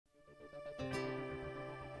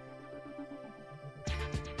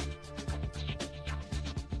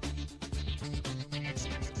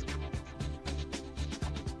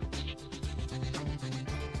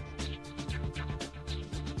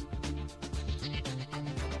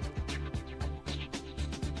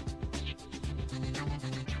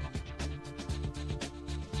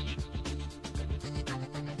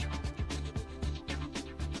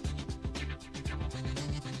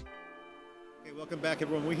Welcome back,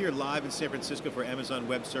 everyone. We're here live in San Francisco for Amazon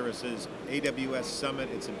Web Services AWS Summit.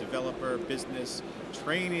 It's a developer business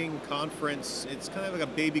training conference. It's kind of like a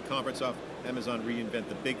baby conference off Amazon reInvent,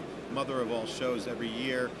 the big mother of all shows every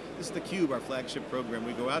year. This is theCUBE, our flagship program.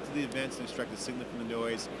 We go out to the events and extract the signal from the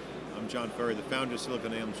noise. I'm John Furrier, the founder of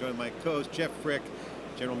SiliconANGLE. I'm joined by my co-host Jeff Frick,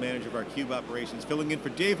 General Manager of our CUBE operations, filling in for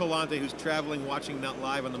Dave Vellante, who's traveling, watching not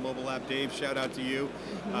live on the mobile app. Dave, shout out to you.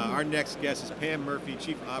 Our next guest is Pam Murphy,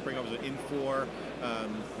 Chief Operating Officer at Infor,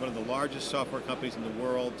 one of the largest software companies in the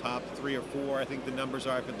world, top 3 or 4, I think the numbers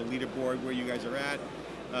are for the leaderboard where you guys are at.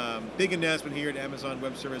 Big announcement here at Amazon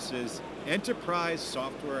Web Services, enterprise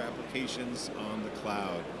software applications on the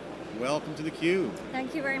cloud. Welcome to theCUBE.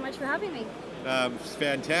 Thank you very much for having me. It's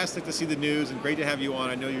fantastic to see the news and great to have you on.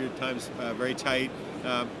 I know your time's very tight.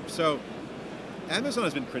 So, Amazon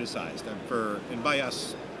has been criticized and by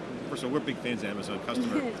us, first of all, we're big fans of Amazon,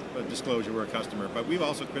 customer, disclosure, we're a customer, but we've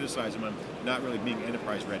also criticized them on not really being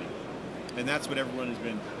enterprise ready. And that's what everyone has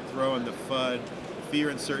been throwing the FUD, fear,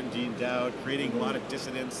 uncertainty, and doubt, creating a lot of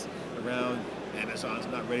dissonance around Amazon's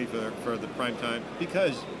not ready for the prime time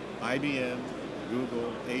because IBM,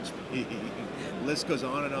 Google, HP, list goes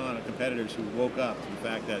on of competitors who woke up to the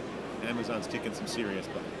fact that Amazon's kicking some serious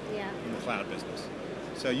butt in the cloud business.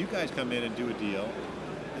 So you guys come in and do a deal.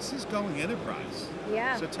 This is going enterprise.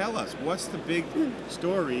 Yeah. So tell us, what's the big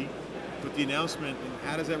story with the announcement and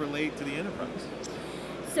how does that relate to the enterprise?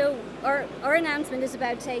 So our announcement is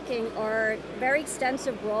about taking our very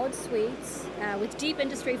extensive broad suites with deep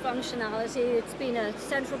industry functionality. It's been a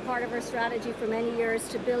central part of our strategy for many years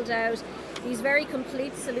to build out these very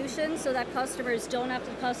complete solutions so that customers don't have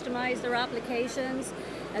to customize their applications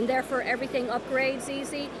and therefore everything upgrades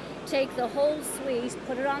easy. Take the whole suite,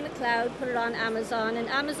 put it on the cloud, put it on Amazon, and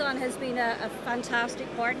Amazon has been a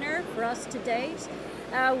fantastic partner for us to date.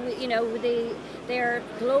 They're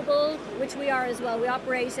global, which we are as well. We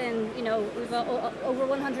operate in, we've over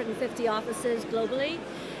 150 offices globally.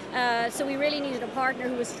 So we really needed a partner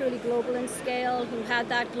who was truly global in scale, who had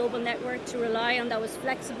that global network to rely on, that was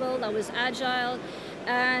flexible, that was agile,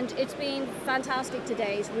 and it's been fantastic to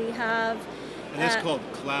date. We have... And that's called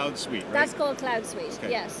Cloud Suite, right? That's called Cloud Suite, okay.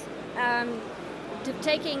 Yes.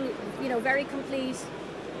 Taking, very complete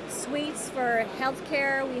suites for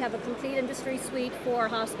healthcare. We have a complete industry suite for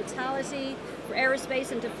hospitality, for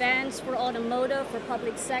aerospace and defense, for automotive, for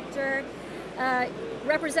public sector,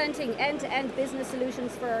 representing end-to-end business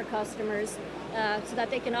solutions for our customers so that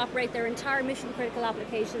they can operate their entire mission-critical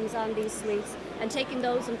applications on these suites and taking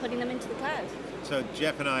those and putting them into the cloud. So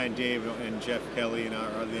Jeff and I and Dave and Jeff Kelly and our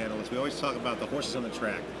other analysts, we always talk about the horses on the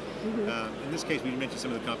track. In this case, we mentioned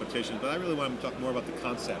some of the competition, but I really want to talk more about the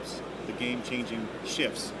concepts, the game-changing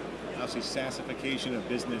shifts. Obviously, SaaSification of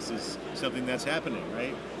business is something that's happening,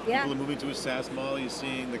 right? Yeah. People are moving to a SaaS model. You're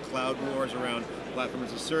seeing the cloud wars around platform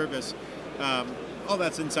as a service. All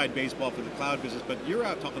that's inside baseball for the cloud business, but you're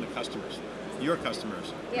out talking to customers, your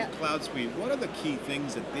customers. Yeah. With Cloud Suite, what are the key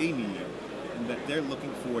things that they need and that they're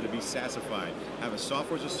looking for to be SaaSified? Have a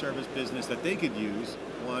software as a service business that they could use,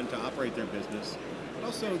 one, to operate their business, but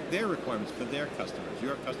also their requirements for their customers,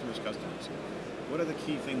 your customers' customers. What are the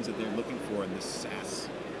key things that they're looking for in this SaaS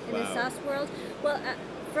cloud? In the SaaS world? Well,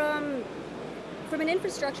 from an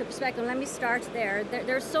infrastructure perspective, let me start there.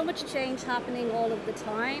 There's so much change happening all of the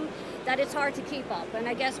time that it's hard to keep up. And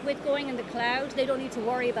I guess with going in the cloud, they don't need to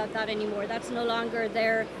worry about that anymore. That's no longer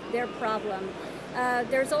their problem.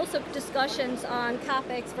 There's also discussions on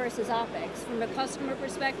CapEx versus OpEx. From a customer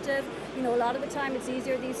perspective, a lot of the time it's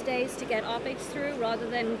easier these days to get OpEx through rather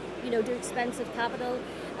than, do expensive capital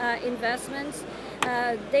investments.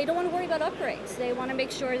 They don't want to worry about upgrades. They want to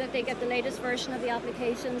make sure that they get the latest version of the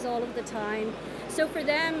applications all of the time. So for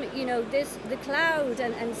them, the cloud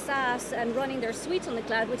and SaaS and running their suites on the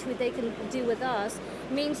cloud, which they can do with us,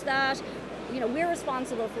 means that we're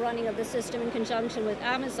responsible for running of the system in conjunction with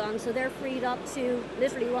Amazon, so they're freed up to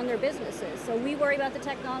literally run their businesses. So we worry about the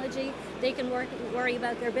technology, they can worry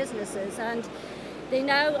about their businesses. And they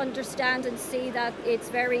now understand and see that it's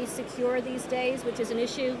very secure these days, which is an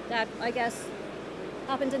issue that I guess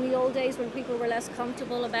happened in the old days when people were less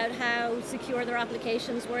comfortable about how secure their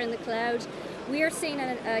applications were in the cloud. We are seeing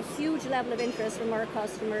a huge level of interest from our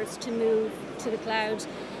customers to move to the cloud.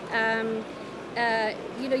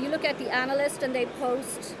 You look at the analyst and they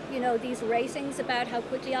post, these ratings about how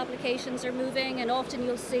quickly applications are moving, and often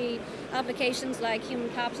you'll see applications like human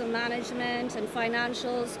capital management and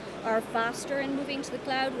financials are faster in moving to the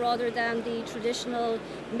cloud rather than the traditional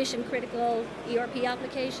mission-critical ERP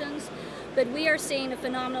applications. But we are seeing a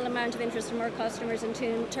phenomenal amount of interest from our customers in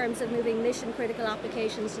terms of moving mission-critical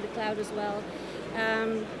applications to the cloud as well.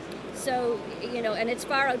 So, and it's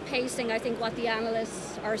far outpacing, I think, what the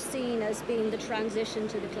analysts are seeing as being the transition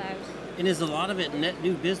to the cloud. And is a lot of it net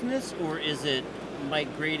new business, or is it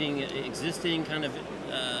migrating existing kind of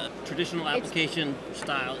traditional application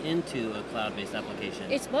style into a cloud-based application?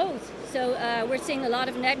 It's both. So we're seeing a lot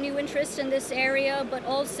of net new interest in this area, but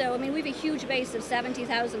also, we have a huge base of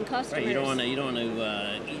 70,000 customers. Right, you don't want to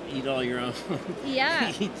eat all your own.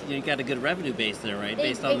 Yeah. You got a good revenue base there, right?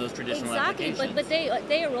 Based on those traditional applications. Exactly, but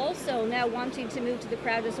they are also now wanting to move to the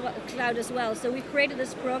cloud as well. So we've created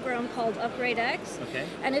this program called Upgrade X,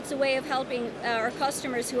 and it's a way of helping our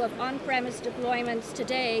customers who have on-premise deployments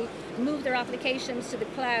today move their applications to the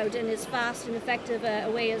cloud in as fast and effective a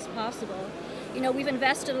way as possible. We've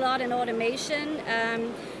invested a lot in automation.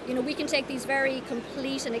 We can take these very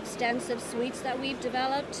complete and extensive suites that we've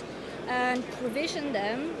developed and provision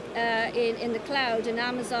them in the cloud in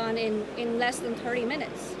Amazon in less than 30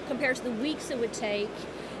 minutes, compared to the weeks it would take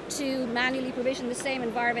to manually provision the same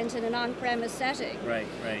environment in an on-premise setting. Right.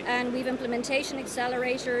 And we've implementation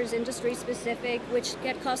accelerators, industry specific, which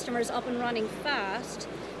get customers up and running fast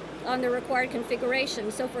on the required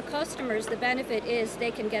configuration. So for customers, the benefit is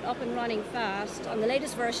they can get up and running fast on the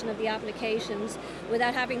latest version of the applications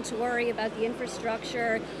without having to worry about the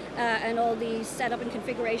infrastructure and all the setup and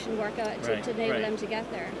configuration work to enable them to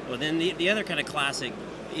get there. Well, then the other kind of classic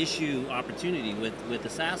opportunity with the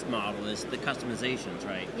SaaS model is the customizations,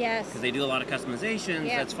 right? Yes. Because they do a lot of customizations.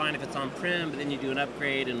 Yep. That's fine if it's on-prem, but then you do an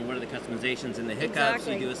upgrade, and what are the customizations and the hiccups?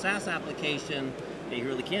 Exactly. You do a SaaS application. You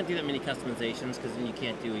really can't do that many customizations because then you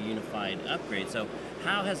can't do a unified upgrade. So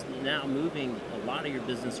how has now moving a lot of your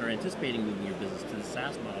business, or anticipating moving your business to the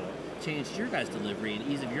SaaS model, changed your guys' delivery and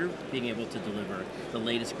ease of your being able to deliver the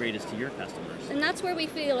latest, greatest to your customers? And that's where we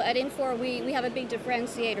feel at Infor we have a big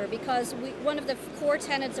differentiator, because one of the core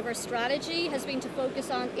tenets of our strategy has been to focus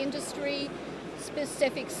on industry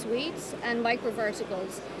specific suites and micro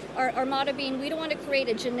verticals. Our motto being, we don't want to create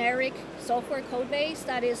a generic software code base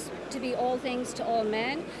that is to be all things to all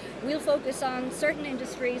men. We'll focus on certain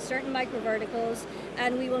industries, certain micro verticals,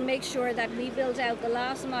 and we will make sure that we build out the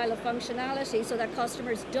last mile of functionality so that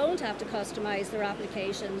customers don't have to customize their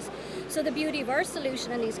applications. So the beauty of our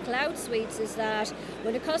solution in these cloud suites is that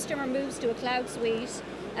when a customer moves to a cloud suite,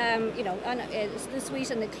 the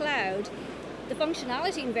suite in the cloud, the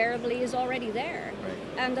functionality invariably is already there. Right.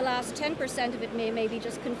 And the last 10% of it may be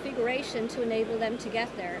just configuration to enable them to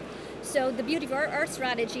get there. So the beauty of our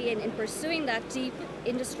strategy in pursuing that deep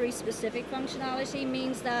industry-specific functionality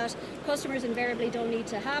means that customers invariably don't need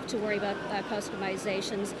to have to worry about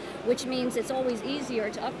customizations, which means it's always easier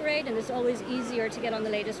to upgrade and it's always easier to get on the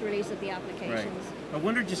latest release of the applications. Right. I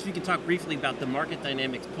wonder just if you could talk briefly about the market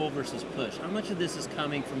dynamics, pull versus push. How much of this is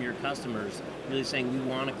coming from your customers really saying we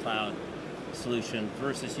want a cloud solution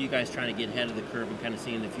versus you guys trying to get ahead of the curve and kind of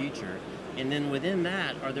seeing the future? And then within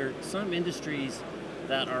that, are there some industries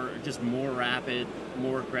that are just more rapid,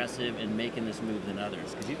 more aggressive in making this move than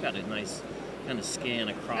others? Because you've got a nice kind of scan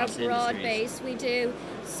across industries. A broad base, we do.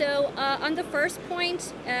 So on the first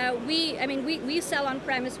point, we sell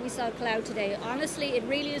on-premise, we sell cloud today. Honestly, it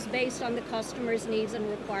really is based on the customer's needs and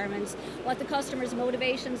requirements, what the customer's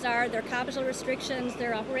motivations are, their capital restrictions,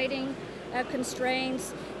 their operating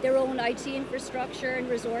constraints, their own IT infrastructure and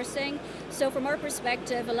resourcing. So from our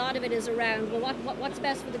perspective, a lot of it is around, well, what's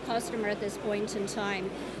best for the customer at this point in time.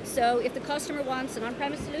 So if the customer wants an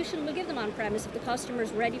on-premise solution, we'll give them on-premise. If the customer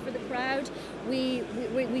is ready for the cloud, we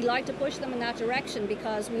like to push them in that direction,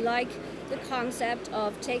 because we like the concept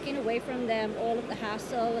of taking away from them all of the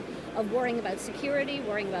hassle of worrying about security,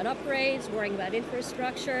 worrying about upgrades, worrying about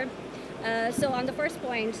infrastructure. So on the first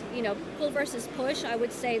point, pull versus push, I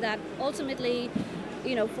would say that ultimately,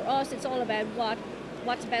 for us, it's all about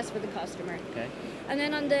what's best for the customer. Okay. And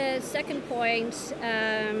then on the second point,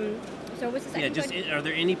 so what's the second point? Are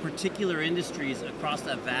there any particular industries across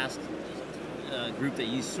that vast group that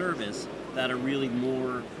you service that are really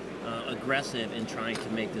more aggressive in trying to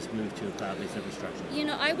make this move to a cloud-based infrastructure?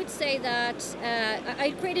 I would say that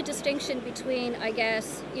I create a distinction between, I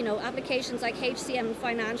guess, applications like HCM and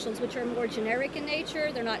financials, which are more generic in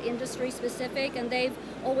nature. They're not industry specific, and they've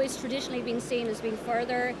always traditionally been seen as being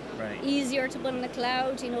further easier to put in the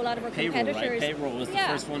cloud. A lot of our competitors. Right? Payroll was the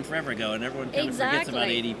first one forever ago, and everyone kind of forgets about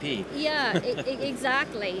ADP. Yeah,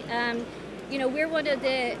 exactly. We're one of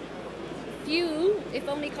the few, if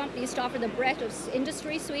only, companies to offer the breadth of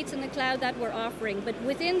industry suites in the cloud that we're offering. But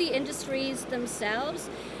within the industries themselves,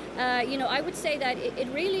 I would say that it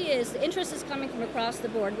really is, the interest is coming from across the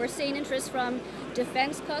board. We're seeing interest from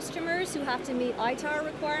defense customers who have to meet ITAR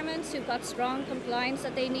requirements, who've got strong compliance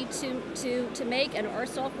that they need to make, and our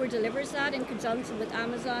software delivers that in conjunction with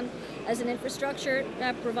Amazon as an infrastructure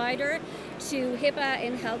provider, to HIPAA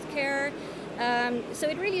in healthcare. So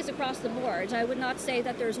it really is across the board. I would not say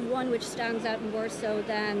that there's one which stands out more so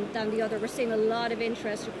than the other. We're seeing a lot of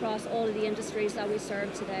interest across all of the industries that we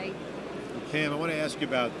serve today. Pam, I want to ask you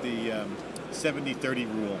about the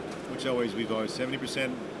 70-30 rule, which we've always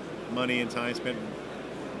 70% money and time spent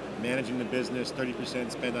managing the business,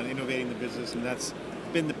 30% spent on innovating the business, and that's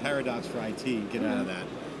been the paradox for IT. Get out of that.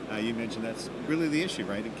 You mentioned that's really the issue,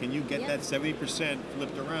 right? And can you get that 70%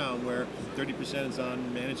 flipped around where 30% is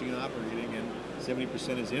on managing and operating and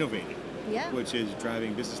 70% is innovating, which is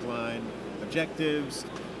driving business line objectives,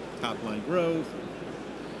 top line growth.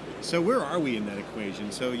 So where are we in that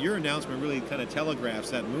equation? So your announcement really kind of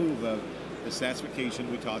telegraphs that move of the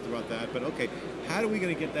SaaSification. We talked about that, but okay, how are we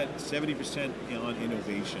going to get that 70% on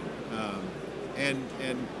innovation?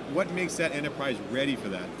 And what makes that enterprise ready for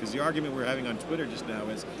that? Because the argument we're having on Twitter just now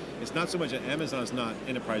is it's not so much that Amazon's not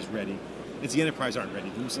enterprise ready, it's the enterprise aren't ready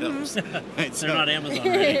themselves. Right? They're not Amazon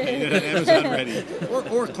ready. They're not Amazon ready.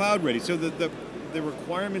 Or cloud ready. So the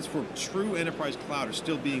requirements for true enterprise cloud are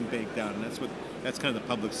still being baked out, and that's kind of the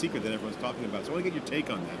public secret that everyone's talking about. So I want to get your take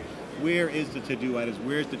on that. Where is the to-do items?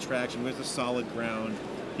 Where's the traction? Where's the solid ground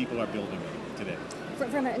people are building on today?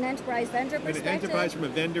 From an enterprise vendor perspective? An enterprise, from a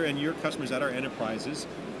vendor, and your customers that are enterprises,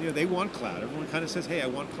 they want cloud. Everyone kind of says, hey, I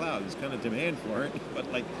want cloud. There's kind of demand for it,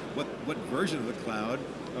 but like what version of the cloud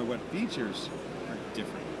or what features are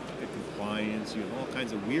different? The compliance, you have all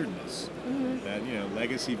kinds of weirdness that,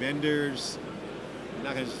 legacy vendors,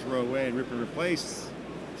 not going to just throw away and rip and replace.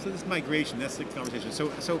 So this migration, that's the conversation.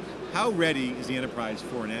 So how ready is the enterprise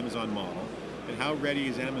for an Amazon model, and how ready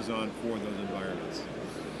is Amazon for those environments?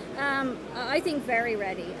 I think very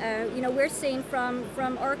ready. We're seeing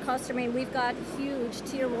from our customer, we've got huge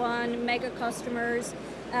tier 1 mega customers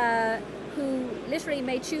who literally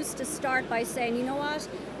may choose to start by saying, you know what,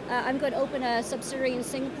 I'm going to open a subsidiary in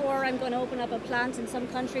Singapore, I'm going to open up a plant in some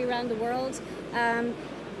country around the world.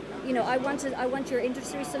 I want your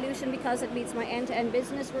industry solution because it meets my end-to-end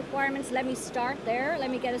business requirements. Let me start there.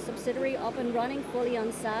 Let me get a subsidiary up and running fully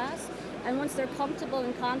on SaaS. And once they're comfortable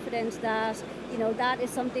and confident that that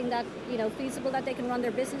is something that feasible that they can run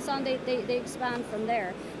their business on, they expand from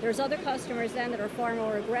there. There's other customers then that are far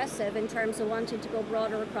more aggressive in terms of wanting to go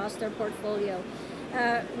broader across their portfolio.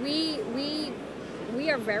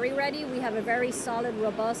 We are very ready. We have a very solid,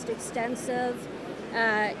 robust, extensive,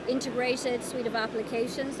 integrated suite of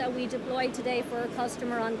applications that we deploy today for a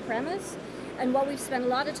customer on premise. And what we've spent a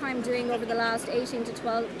lot of time doing over the last 18 to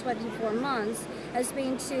 24 months has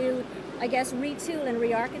been to, retool and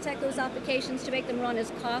re-architect those applications to make them run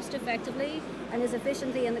as cost effectively and as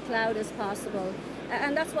efficiently in the cloud as possible.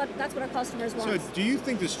 And that's what our customers want. So do you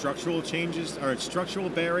think the structural changes are structural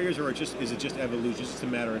barriers, or is it just evolution? It's just a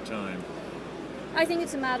matter of time? I think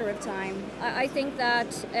it's a matter of time. I think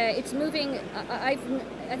that it's moving. I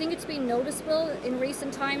think it's been noticeable in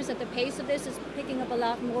recent times that the pace of this is picking up a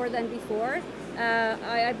lot more than before.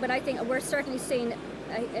 But I think we're certainly seeing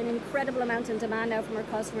an incredible amount of demand now from our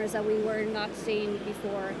customers that we were not seeing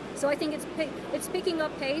before. So I think it's picking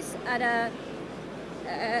up pace at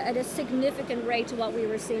a significant rate to what we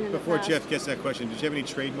were seeing in the past. Before Jeff gets that question, did you have any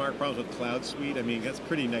trademark problems with Cloud Suite? I mean, that's a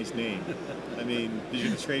pretty nice name. I mean, did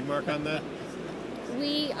you trademark on that?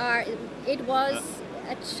 It was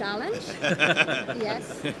a challenge.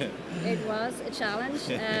 Yes, it was a challenge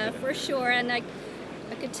for sure, and I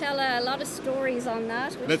could tell a lot of stories on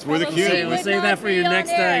that. That's where the CUBE. We'll save that for your next.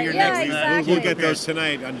 Exactly. We'll get those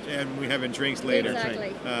tonight, and we have in drinks later.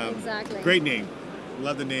 Exactly. Exactly. Great name.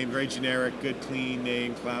 Love the name. Very generic, good, clean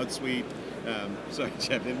name. Cloud Suite. Sorry,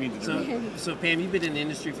 Jeff. Didn't mean to interrupt. So Pam, you've been in the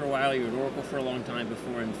industry for a while. You were at Oracle for a long time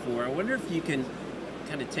before Infor. I wonder if you can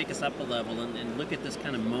kind of take us up a level and look at this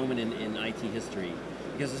kind of moment in IT history,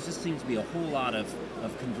 because there just seems to be a whole lot of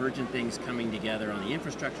convergent things coming together on the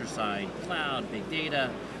infrastructure side, cloud, big data,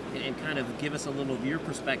 and kind of give us a little of your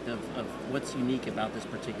perspective of what's unique about this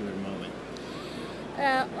particular moment.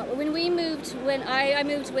 When I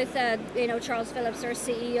moved with Charles Phillips, our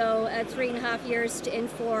CEO, 3.5 years to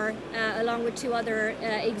Infor, along with 2 other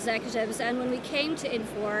executives, and when we came to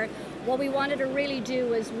Infor, what we wanted to really do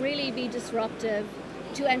was really be disruptive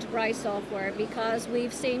to enterprise software, because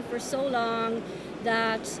we've seen for so long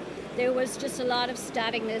that there was just a lot of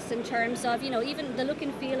staticness in terms of even the look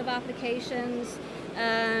and feel of applications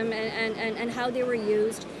and how they were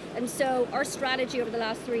used. And so our strategy over the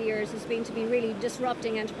last 3 years has been to be really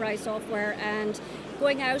disrupting enterprise software and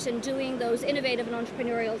going out and doing those innovative and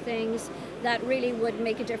entrepreneurial things that really would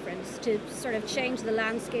make a difference to sort of change the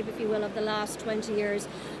landscape, if you will, of the last 20 years.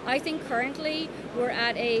 I think currently we're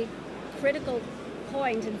at a critical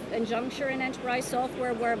point and juncture in enterprise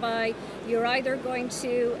software whereby you're either going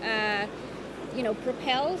to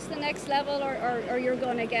propel the next level or you're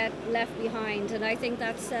going to get left behind. And I think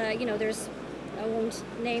that's, there's, I won't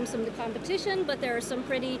name some of the competition, but there are some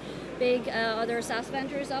pretty big other SaaS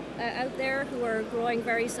vendors out there who are growing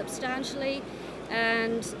very substantially.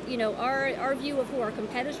 And our view of who our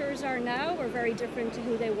competitors are now are very different to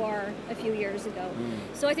who they were a few years ago.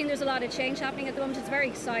 So I think there's a lot of change happening at the moment. It's very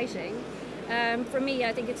exciting. For me,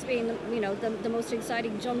 I think it's been the most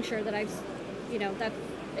exciting juncture that I've that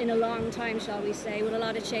in a long time, shall we say, with a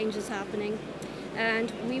lot of changes happening.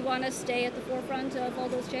 And we want to stay at the forefront of all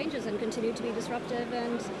those changes and continue to be disruptive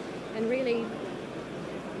and really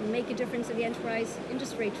make a difference in the enterprise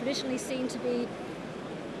industry, traditionally seen to be,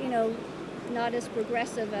 not as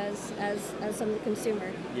progressive as some of the consumer.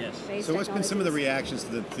 Yes. So what's been some of the reactions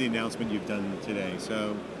to the announcement you've done today?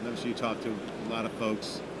 So obviously you talked to a lot of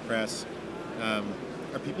folks, press.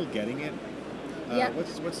 Are people getting it? Yeah.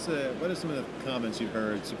 What are some of the comments you've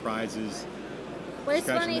heard? Surprises? Well, it's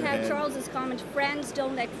funny how Charles's comment, friends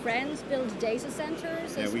don't let friends build data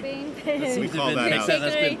centers, has been we call that out.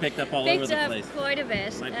 That's been picked up all over the place. Quite a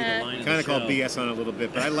bit. Might be the line of kind of the called show. BS on it a little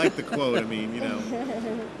bit, but I like the quote. I mean,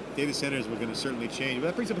 data centers were going to certainly change. But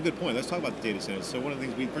that brings up a good point. Let's talk about the data centers. So one of the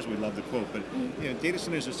things, first we love the quote, but data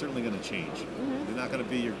centers are certainly going to change. They're not going to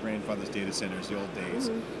be your grandfather's data centers, the old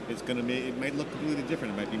days. It's going to be, it might look completely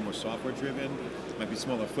different. It might be more software driven. It might be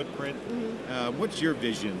smaller footprint. What's your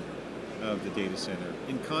vision of the data center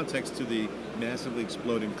in context to the massively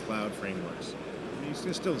exploding cloud frameworks? I mean,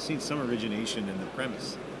 you're still seeing some origination in the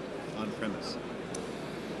premise, on-premise.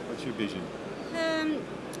 What's your vision?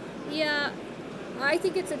 Yeah, I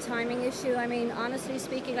think it's a timing issue. I mean, honestly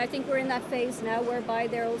speaking, I think we're in that phase now whereby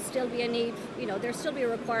there will still be a need, there'll still be a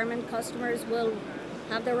requirement. Customers will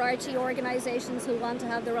have their IT organizations who want to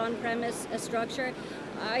have their on-premise structure.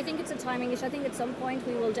 I think it's a timing issue. I think at some point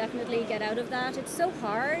we will definitely get out of that. It's so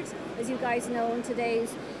hard, as you guys know, in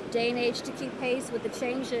today's day and age to keep pace with the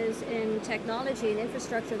changes in technology and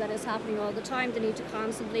infrastructure that is happening all the time. The need to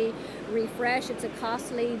constantly refresh. It's a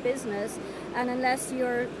costly business. And unless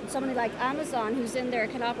you're somebody like Amazon who's in there,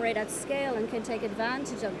 can operate at scale and can take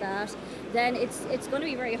advantage of that, then it's going to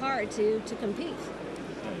be very hard to compete.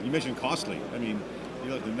 You mentioned costly. I mean,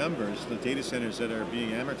 you look at the numbers, the data centers that are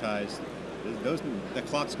being amortized, the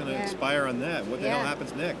clock's going to expire on that. What the hell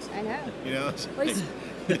happens next? I know.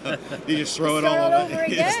 You just throw it all over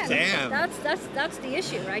again. Damn. That's the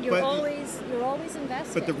issue, right? You're always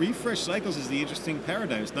investing. But the refresh cycles is the interesting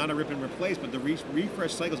paradigm. It's not a rip and replace, but the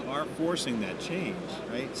refresh cycles are forcing that change,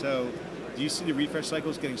 right? So, do you see the refresh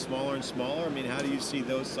cycles getting smaller and smaller? I mean, how do you see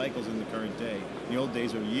those cycles in the current day? In the old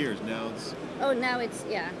days were years. Now it's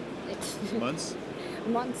months.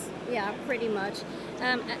 Months, yeah, pretty much.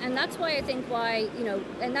 And that's why I think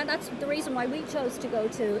and that's the reason why we chose to go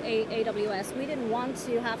to AWS. We didn't want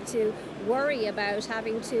to have to worry about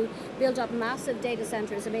having to build up massive data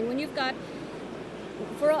centers. I mean, when you've got,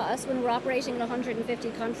 for us, when we're operating in 150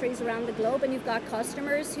 countries around the globe and you've got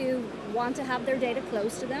customers who want to have their data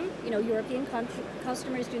close to them, European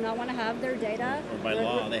customers do not want to have their data. Or by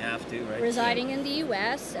law, they have to, right? Residing in the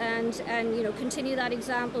US and continue that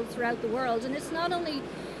example throughout the world. And it's not only,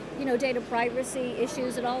 data privacy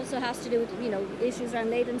issues, it also has to do with, issues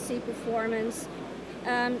around latency, performance.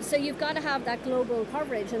 So you've got to have that global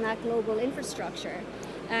coverage and that global infrastructure.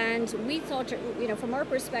 And we thought, from our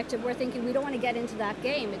perspective, we're thinking we don't want to get into that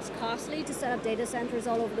game. It's costly to set up data centers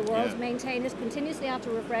all over the world, maintain it, continuously have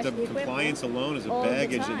to refresh the equipment. Compliance alone is a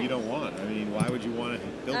baggage that you don't want. I mean, why would you want to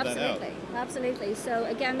build that out? Absolutely. So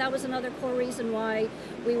again, that was another core reason why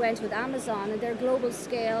we went with Amazon, and their global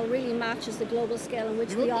scale really matches the global scale in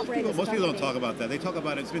which we operate as a company. Most people don't talk about that. They talk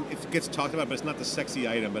about it gets talked about, but it's not the sexy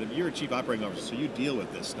item. But if you're a chief operating officer, so you deal with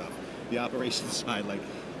this stuff, the operations side, like,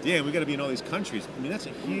 damn, we got to be in all these countries. I mean, that's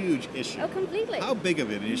a huge issue. Oh, completely. How big of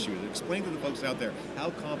an issue is it? Explain to the folks out there how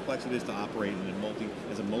complex it is to operate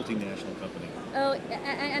as a multinational company. Oh,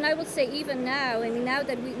 and I will say even now, I mean, now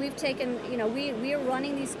that we've taken, we are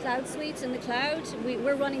running these cloud suites in the cloud.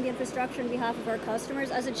 We're running the infrastructure on behalf of our customers.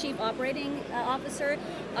 As a chief operating officer,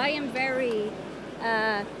 I am very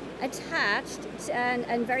attached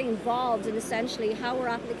and very involved in essentially how our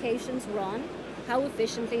applications run, how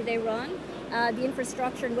efficiently they run, the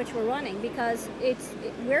infrastructure in which we're running, because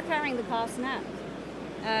we're carrying the cost now.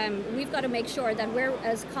 we've got to make sure that we're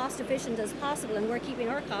as cost efficient as possible and we're keeping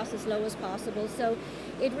our costs as low as possible. So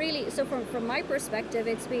it really, so from my perspective,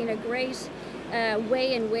 it's been a great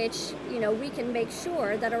way in which we can make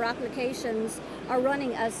sure that our applications are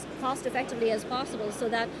running as cost effectively as possible, so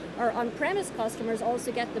that our on-premise customers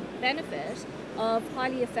also get the benefit of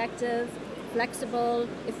highly effective, flexible,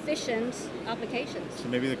 efficient applications. So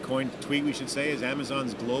maybe the tweet we should say is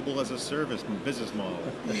Amazon's global as a service business model.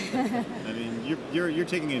 I mean, you're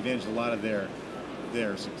taking advantage of a lot of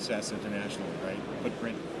their success internationally, right?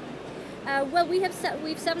 Footprint. Well,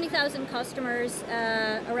 we've 70,000 customers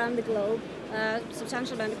around the globe.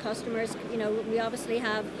 Substantial amount of customers. We obviously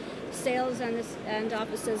have sales and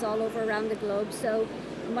offices all over around the globe. So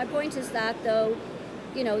my point is that, though,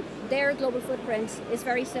 their global footprint is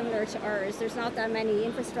very similar to ours. There's not that many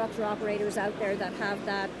infrastructure operators out there that have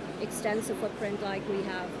that extensive footprint like we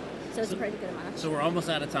have. So it's a pretty good match. So we're almost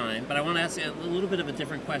out of time, but I want to ask you a little bit of a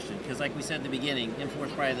different question, because like we said at the beginning, Infor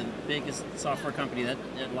is probably the biggest software company that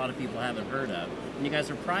a lot of people haven't heard of. And you guys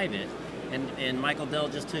are private, and Michael Dell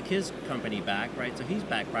just took his company back, right? So he's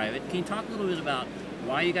back private. Can you talk a little bit about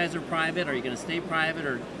why you guys are private? Are you going to stay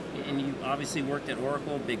private? And you obviously worked at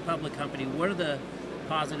Oracle, big public company. What are the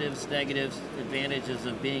positives, negatives, advantages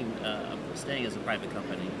of being staying as a private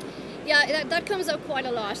company? Yeah, that comes up quite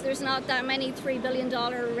a lot. There's not that many $3 billion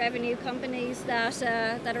revenue companies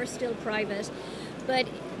that are still private. But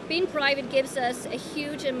being private gives us a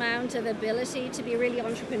huge amount of ability to be really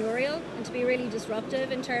entrepreneurial and to be really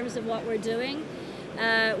disruptive in terms of what we're doing.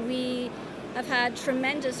 We have had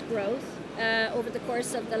tremendous growth over the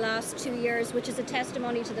course of the last 2 years, which is a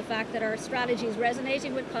testimony to the fact that our strategy is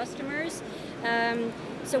resonating with customers.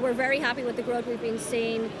 So we're very happy with the growth we've been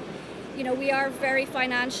seeing. We are very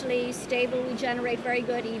financially stable. We generate very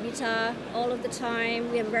good EBITDA all of the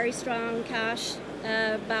time. We have a very strong cash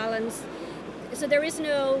balance. So there is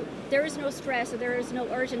no stress, or there is no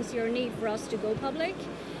urgency or need for us to go public.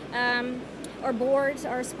 Our boards,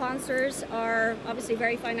 our sponsors are obviously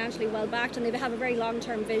very financially well backed, and they have a very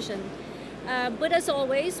long-term vision. But as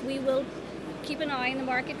always, we will keep an eye on the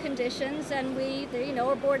market conditions, and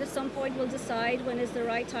our board at some point will decide when is the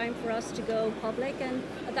right time for us to go public, and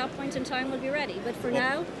at that point in time we'll be ready. But for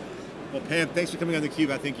now... Well, Pam, thanks for coming on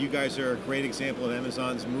theCUBE. I think you guys are a great example of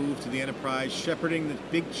Amazon's move to the enterprise, shepherding the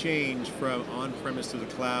big change from on-premise to the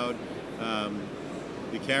cloud.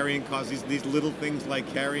 The carrying costs, these little things like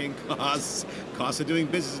carrying costs of doing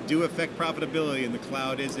business do affect profitability, and the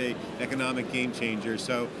cloud is an economic game changer.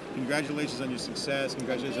 So congratulations on your success.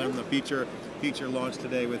 Congratulations on the feature launch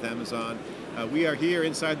today with Amazon. We are here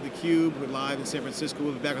inside theCUBE. We're live in San Francisco.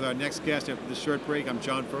 We'll be back with our next guest after this short break. I'm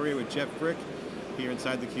John Furrier with Jeff Frick here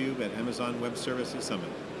inside theCUBE at Amazon Web Services Summit.